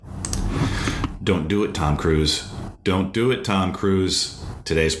Don't do it, Tom Cruise. Don't do it, Tom Cruise.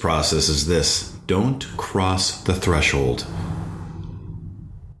 Today's process is this. Don't cross the threshold.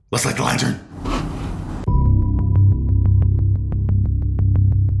 Let's light the lantern.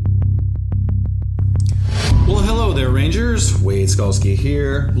 Well, hello there, Rangers. Wade Skalski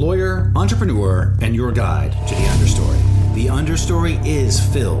here, lawyer, entrepreneur, and your guide to the understory. The understory is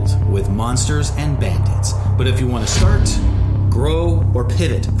filled with monsters and bandits. But if you want to start, grow, or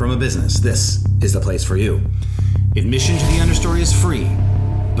pivot from a business, this is the place for you. Admission to the understory is free,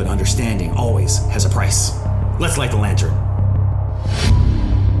 but understanding always has a price. Let's light the lantern.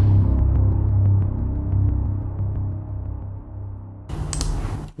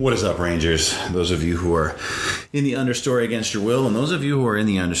 What is up, Rangers? Those of you who are in the understory against your will, and those of you who are in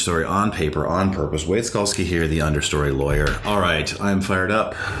the understory on paper, on purpose. Wade Skalski here, the understory lawyer. All right, I'm fired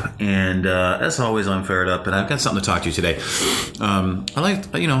up, and as always, I'm fired up, and I've got something to talk to you today. Growing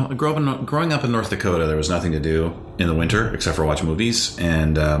up in North Dakota, there was nothing to do in the winter except for watch movies,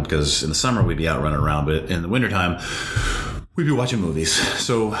 and because in the summer we'd be out running around, but in the wintertime, we'd be watching movies.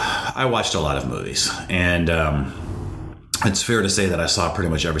 So I watched a lot of movies, and it's fair to say that I saw pretty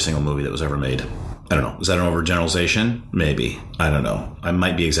much every single movie that was ever made. I don't know. Is that an overgeneralization? Maybe. I don't know. I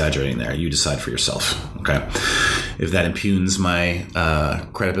might be exaggerating there. You decide for yourself. Okay. If that impugns my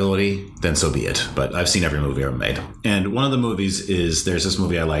credibility, then so be it. But I've seen every movie ever made. And one of the movies is, there's this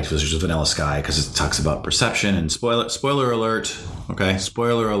movie I liked, which is Vanilla Sky, because it talks about perception and spoiler alert. Okay.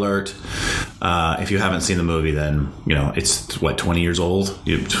 Spoiler alert. If you haven't seen the movie, then, it's 20 years old,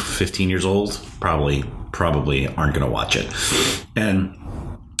 15 years old, probably aren't going to watch it. And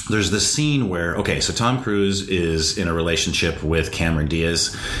there's this scene where, so Tom Cruise is in a relationship with Cameron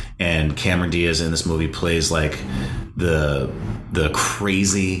Diaz, and Cameron Diaz in this movie plays like the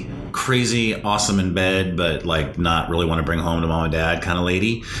crazy, awesome in bed, but like not really want to bring home to mom and dad kind of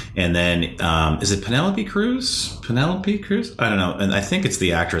lady. And then, is it Penelope Cruz? I don't know. And I think it's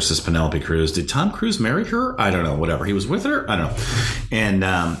the actress is Penelope Cruz. Did Tom Cruise marry her? I don't know. Whatever. He was with her? I don't know.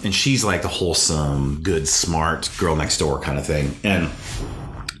 And she's like the wholesome, good, smart girl next door kind of thing. And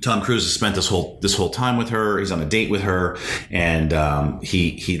Tom Cruise has spent this whole time with her. He's on a date with her, and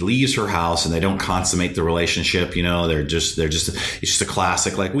he leaves her house, and they don't consummate the relationship. It's just a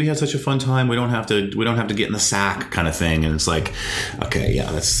classic, like, we had such a fun time. We don't have to get in the sack kind of thing. And it's like, okay,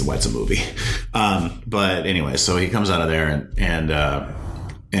 yeah, that's why it's a movie. But anyway, so he comes out of there, and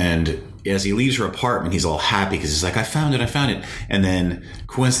as he leaves her apartment, he's all happy because he's like, I found it. And then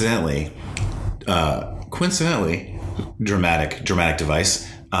coincidentally, dramatic device.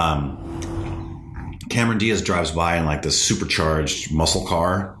 Cameron Diaz drives by in like this supercharged muscle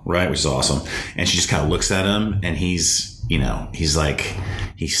car, right? Which is awesome. And she just kind of looks at him, and he's like,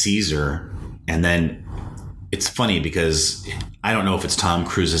 he sees her. And then it's funny because I don't know if it's Tom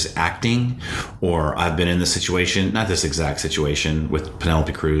Cruise's acting, or I've been in this situation, not this exact situation with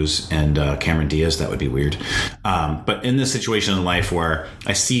Penelope Cruz and Cameron Diaz. That would be weird. But in this situation in life where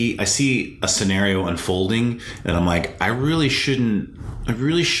I see a scenario unfolding, and I'm like, I really shouldn't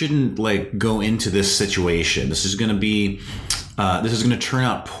like go into this situation. This is going to turn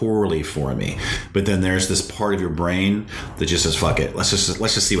out poorly for me. But then there's this part of your brain that just says, fuck it. Let's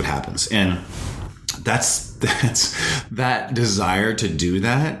just see what happens. And that's that desire to do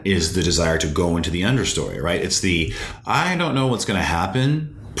that is the desire to go into the understory, right? It's I don't know what's going to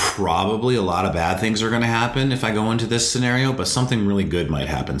happen. Probably a lot of bad things are going to happen if I go into this scenario, but something really good might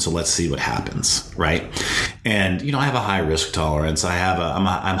happen. So let's see what happens, right? And I have a high risk tolerance. I'm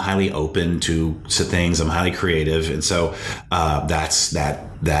highly open to things. I'm highly creative, and so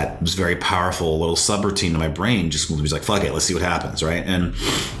that was very powerful. A little subroutine in my brain just was like, fuck it, let's see what happens, right? And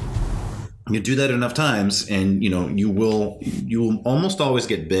you do that enough times, and you will almost always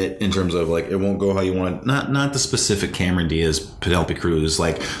get bit in terms of like, it won't go how you want. Not the specific Cameron Diaz, Penelope Cruz,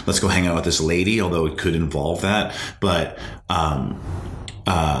 like, let's go hang out with this lady, although it could involve that, but not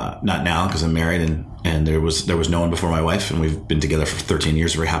now, because I'm married, and there was no one before my wife, and we've been together for 13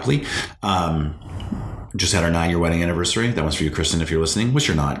 years very happily. Just had our 9-year wedding anniversary. That one's for you, Kristen, if you're listening, which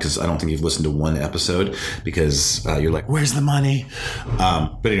you're not, because I don't think you've listened to one episode, because you're like, where's the money?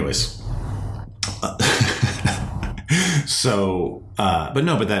 But anyways. But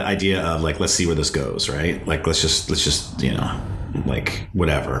that idea of like, let's see where this goes, right? Like, let's just, like,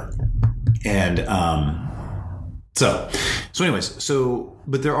 whatever. And,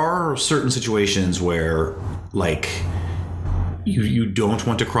 but there are certain situations where, like, you don't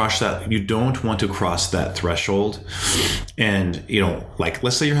want to cross that threshold. And like,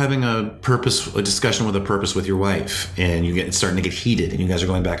 let's say you're having a discussion with a purpose with your wife, and it's starting to get heated, and you guys are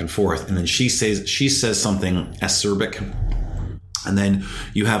going back and forth, and then she says something acerbic And then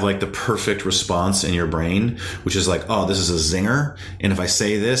you have like the perfect response in your brain, which is like, oh, this is a zinger. And if I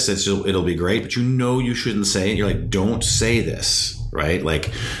say this, it'll be great. But you shouldn't say it. You're like, don't say this, right?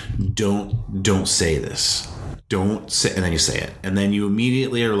 Like, don't say this. Don't say, and then you say it. And then you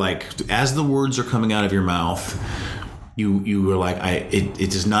immediately are like, as the words are coming out of your mouth, you are like,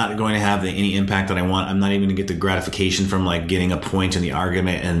 it is not going to have any impact that I want. I'm not even going to get the gratification from like getting a point in the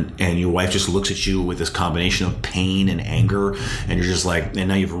argument. And your wife just looks at you with this combination of pain and anger. And you're just like, and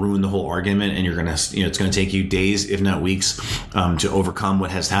now you've ruined the whole argument, and you're going to, it's going to take you days, if not weeks, to overcome what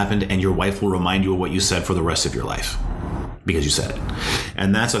has happened. And your wife will remind you of what you said for the rest of your life because you said it.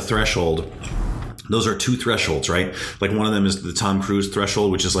 And that's a threshold. Those are two thresholds, right? Like one of them is the Tom Cruise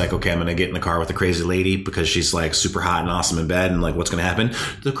threshold, which is like, okay, I'm going to get in the car with a crazy lady because she's like super hot and awesome in bed, and like what's going to happen?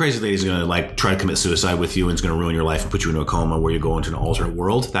 The crazy lady's going to like try to commit suicide with you, and it's going to ruin your life and put you into a coma where you go into an alternate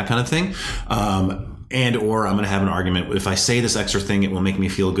world, that kind of thing. And or I'm going to have an argument. If I say this extra thing, it will make me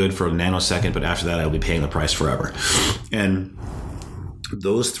feel good for a nanosecond, but after that, I'll be paying the price forever. And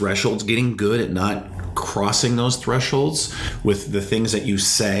those thresholds, getting good at not crossing those thresholds with the things that you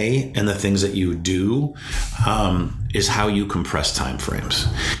say and the things that you do, is how you compress time frames.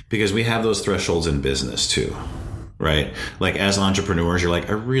 Because we have those thresholds in business too, right? Like as entrepreneurs, you're like,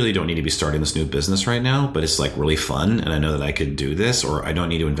 I really don't need to be starting this new business right now, but it's like really fun, and I know that I could do this, or I don't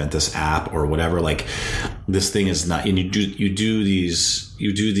need to invent this app or whatever. Like this thing is not, and you do these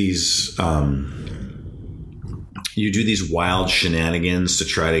wild shenanigans to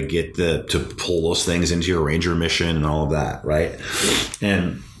try to get to pull those things into your Ranger mission and all of that, right?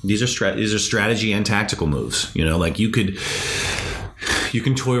 And these are strategy and tactical moves. Like you can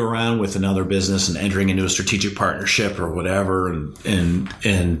toy around with another business and entering into a strategic partnership or whatever, and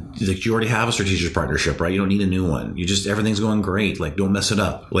like you already have a strategic partnership, right? You don't need a new one. Everything's going great. Like don't mess it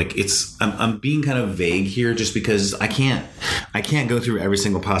up. Like I'm being kind of vague here just because I can't go through every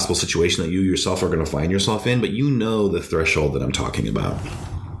single possible situation that you yourself are going to find yourself in, but the threshold that I'm talking about.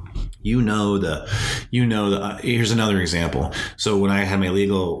 Here's another example. So when I had my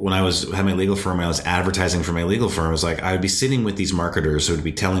legal firm, I was advertising for my legal firm. It was like, I would be sitting with these marketers who would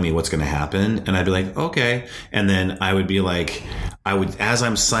be telling me what's going to happen. And I'd be like, okay. And then I would be like, as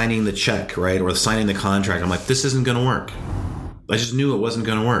I'm signing the check, right, or signing the contract, I'm like, this isn't going to work. I just knew it wasn't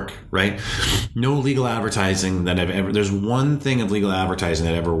going to work, right? No legal advertising there's one thing of legal advertising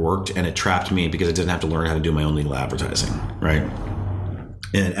that ever worked, and it trapped me because I didn't have to learn how to do my own legal advertising, right?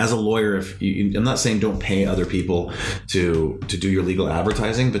 And as a lawyer, I'm not saying don't pay other people to do your legal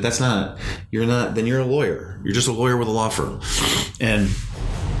advertising, but then you're a lawyer. You're just a lawyer with a law firm. And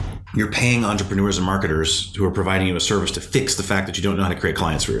you're paying entrepreneurs and marketers who are providing you a service to fix the fact that you don't know how to create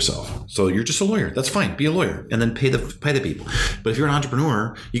clients for yourself. So you're just a lawyer. That's fine. Be a lawyer and then pay the people. But if you're an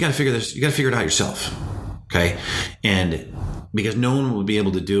entrepreneur, you got to figure it out yourself. Okay. And because no one will be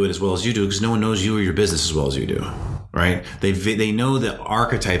able to do it as well as you do, because no one knows you or your business as well as you do. Right? They know the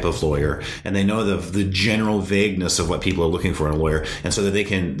archetype of lawyer, and they know the general vagueness of what people are looking for in a lawyer, and so that they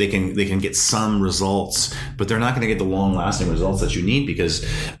can get some results, but they're not going to get the long lasting results that you need because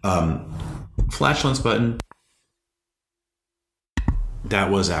flatulence button.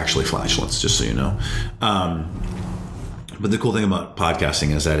 That was actually flatulence, just so you know. But the cool thing about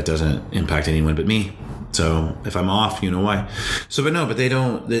podcasting is that it doesn't impact anyone but me. So if I'm off, you know why. So, but they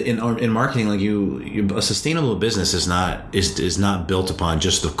don't in marketing. Like a sustainable business is not built upon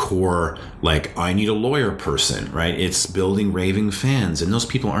just the core. Like I need a lawyer person, right? It's building raving fans, and those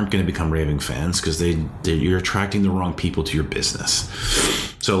people aren't going to become raving fans because you're attracting the wrong people to your business.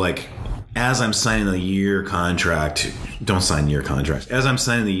 So like. As I'm signing the year contract, don't sign year contract. As I'm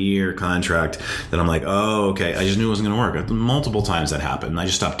signing the year contract, then I'm like, oh, okay. I just knew it wasn't going to work. Multiple times that happened. And I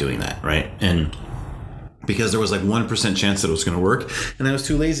just stopped doing that, right? And because there was like 1% chance that it was going to work, and I was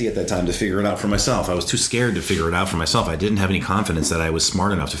too lazy at that time to figure it out for myself. I was too scared to figure it out for myself. I didn't have any confidence that I was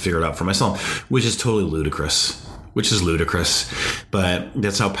smart enough to figure it out for myself, which is totally ludicrous. But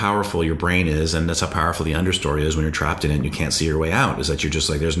that's how powerful your brain is, and that's how powerful the understory is when you're trapped in it and you can't see your way out, is that you're just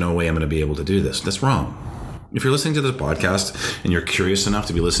like, there's no way I'm going to be able to do this. That's wrong. If you're listening to this podcast and you're curious enough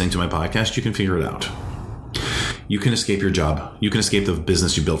to be listening to my podcast, you can figure it out. You can escape your job. You can escape the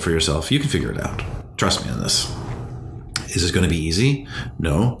business you built for yourself. You can figure it out. Trust me on this. Is this going to be easy?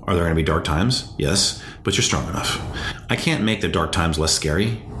 No. Are there going to be dark times? Yes. But you're strong enough. I can't make the dark times less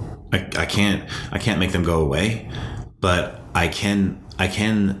scary. I can't make them go away, but I can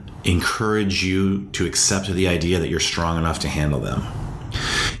encourage you to accept the idea that you're strong enough to handle them,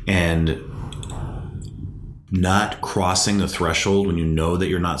 and not crossing the threshold when you know that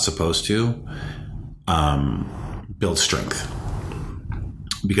you're not supposed to build strength,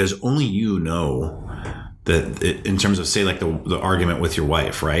 because only you know in terms of, say, like the argument with your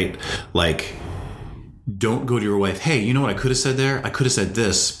wife, right? Like, don't go to your wife, hey, you know what I could have said there? I could have said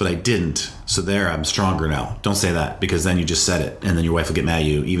this, but I didn't. So there, I'm stronger now. Don't say that, because then you just said it, and then your wife will get mad at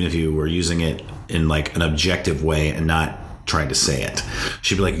you, even if you were using it in like an objective way and not trying to say it.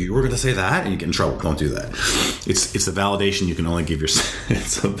 She'd be like, you were going to say that? And you get in trouble. Don't do that. It's a validation you can only give yourself.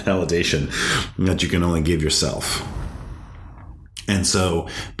 It's a validation that you can only give yourself. And so,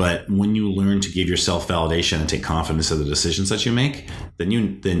 but when you learn to give yourself validation and take confidence in the decisions that you make,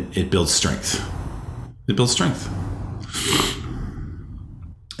 then it builds strength. It builds strength.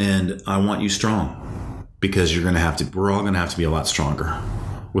 And I want you strong, because we're all going to have to be a lot stronger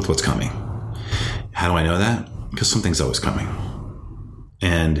with what's coming. How do I know that? Because something's always coming.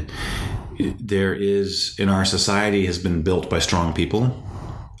 And there is, in our society, has been built by strong people.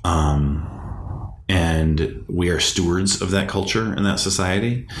 And we are stewards of that culture and that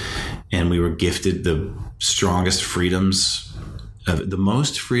society. And we were gifted the strongest freedoms, the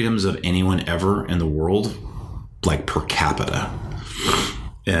most freedoms of anyone ever in the world, like per capita.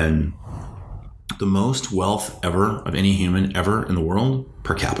 And the most wealth ever of any human ever in the world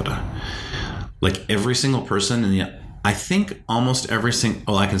per capita. Like every single person I think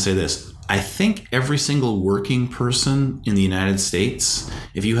every single working person in the United States,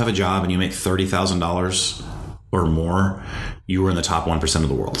 if you have a job and you make $30,000 or more, you are in the top 1% of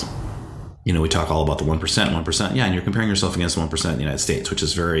the world. You know, we talk all about the 1%. Yeah, and you're comparing yourself against the 1% in the United States, which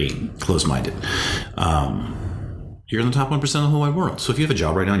is very close-minded. You're in the top 1% of the whole wide world. So if you have a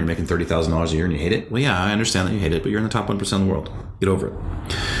job right now and you're making $30,000 a year and you hate it, well, yeah, I understand that you hate it, but you're in the top 1% of the world. Get over it.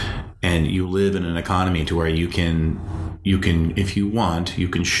 And you live in an economy to where you can, if you want, you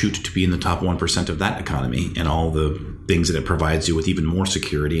can shoot to be in the top 1% of that economy and all the things that it provides you with, even more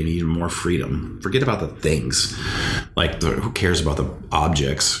security and even more freedom. Forget about the things. Like, who cares about the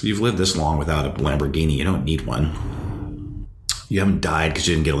objects? You've lived this long without a Lamborghini. You don't need one. You haven't died because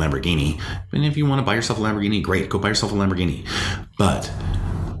you didn't get a Lamborghini. And if you want to buy yourself a Lamborghini, great. Go buy yourself a Lamborghini. But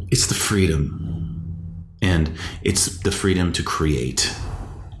it's the freedom. And it's the freedom to create.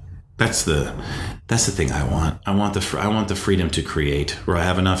 That's the thing I want. I want the freedom to create, where I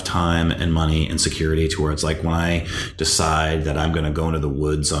have enough time and money and security to where it's like when I decide that I'm going to go into the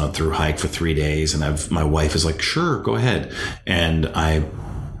woods on a through hike for 3 days, and my wife is like, sure, go ahead. And I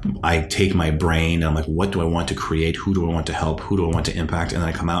take my brain and I'm like, what do I want to create? Who do I want to help? Who do I want to impact? And then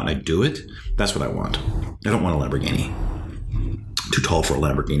I come out and I do it. That's what I want. I don't want a Lamborghini. Too tall for a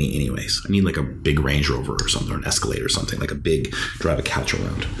Lamborghini anyways. I need like a big Range Rover or something, or an Escalade or something, like a big, drive a couch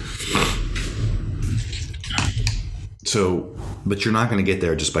around. So, but you're not going to get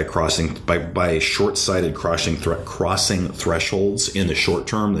there just by by short-sighted crossing thresholds in the short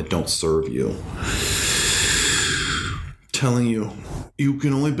term that don't serve you. I'm telling you, you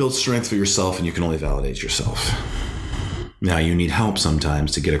can only build strength for yourself, and you can only validate yourself. Now, you need help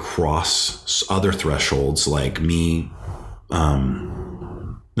sometimes to get across other thresholds, like me.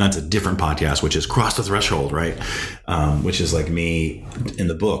 That's a different podcast, which is Cross the Threshold, right? Which is like me in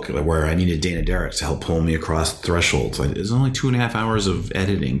the book, where I needed Dana Derricks to help pull me across thresholds. It was only 2.5 hours of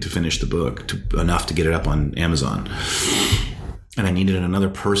editing to finish the book, enough to get it up on Amazon. And I needed another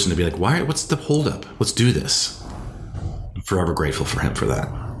person to be like, what's the holdup? Let's do this. I'm forever grateful for him for that.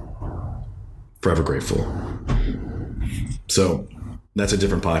 Forever grateful. So that's a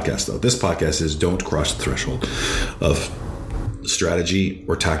different podcast, though. This podcast is Don't Cross the Threshold of strategy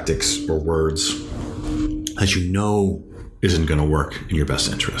or tactics or words that you know isn't going to work in your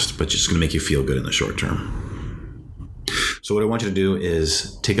best interest, but just going to make you feel good in the short term. So what I want you to do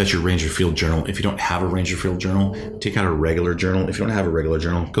is take out your Ranger Field journal. If you don't have a Ranger Field journal, take out a regular journal. If you don't have a regular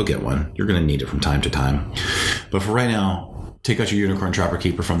journal, go get one. You're going to need it from time to time. But for right now, take out your Unicorn Trapper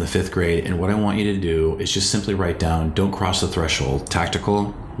Keeper from the 5th grade. And what I want you to do is just simply write down, don't cross the threshold,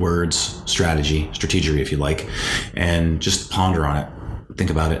 tactical, words, strategery if you like, and just ponder on it. Think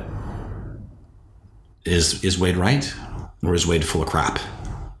about it. Is Wade right? Or is Wade full of crap?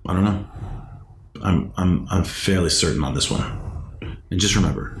 I don't know. I'm fairly certain on this one. And just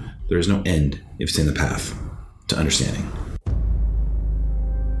remember, there is no end if it's in the path to understanding.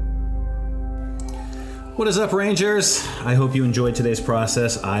 What is up, Rangers? I hope you enjoyed today's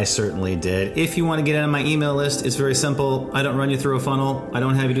process. I certainly did. If you want to get on my email list, it's very simple. I don't run you through a funnel. I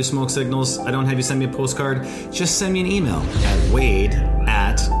don't have you do smoke signals. I don't have you send me a postcard. Just send me an email at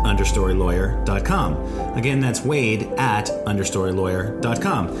wade@understorylawyer.com. Again, that's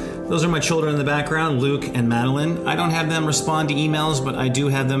wade@understorylawyer.com. Those are my children in the background, Luke and Madeline. I don't have them respond to emails, but I do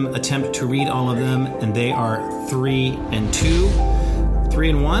have them attempt to read all of them, and they are 3 and 2. 3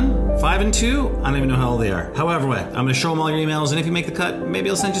 and 1, 5 and 2. I don't even know how old they are. However, I'm going to show them all your emails, and if you make the cut, maybe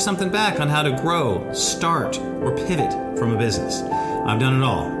I'll send you something back on how to grow, start, or pivot from a business. I've done it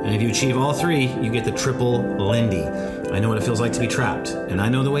all, and if you achieve all 3, you get the triple Lindy. I know what it feels like to be trapped, and I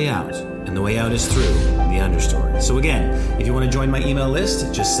know the way out, and the way out is through the understory. So again, if you want to join my email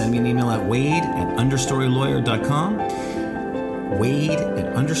list, just send me an email at wade@understorylawyer.com.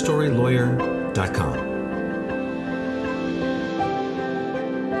 wade@understorylawyer.com.